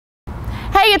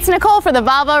Hey, it's Nicole for the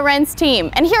Volvo Rents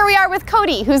team, and here we are with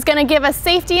Cody, who's going to give us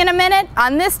safety in a minute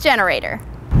on this generator.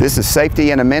 This is safety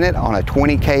in a minute on a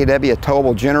 20 kW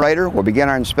towable generator. We'll begin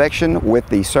our inspection with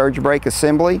the surge brake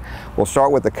assembly. We'll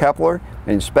start with the coupler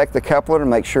and inspect the coupler to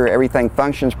make sure everything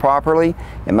functions properly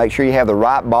and make sure you have the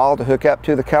right ball to hook up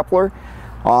to the coupler.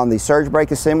 On the surge brake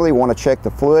assembly, you want to check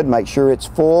the fluid, make sure it's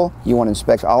full. You want to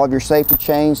inspect all of your safety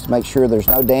chains to make sure there's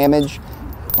no damage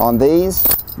on these.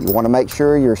 You want to make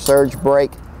sure your surge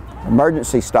brake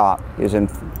emergency stop is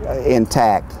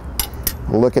intact.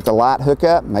 We'll look at the light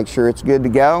hookup, make sure it's good to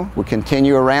go. We'll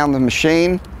continue around the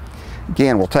machine.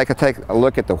 Again, we'll take a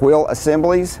look at the wheel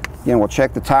assemblies. Again, we'll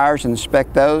check the tires and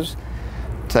inspect those.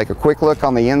 Take a quick look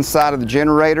on the inside of the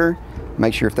generator.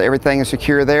 Make sure everything is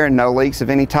secure there and no leaks of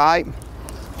any type.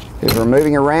 As we're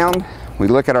moving around, we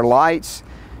look at our lights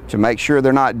to make sure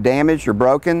they're not damaged or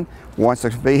broken. Once the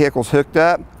vehicle's hooked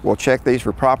up, we'll check these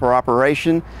for proper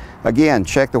operation. Again,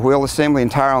 check the wheel assembly and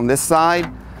tire on this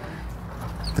side.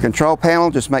 The control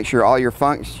panel, just make sure all your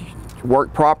functions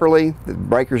work properly. The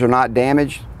breakers are not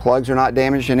damaged, plugs are not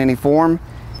damaged in any form.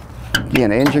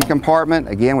 Again, engine compartment,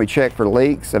 again, we check for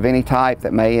leaks of any type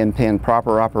that may impede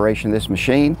proper operation of this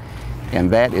machine. And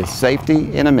that is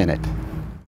safety in a minute.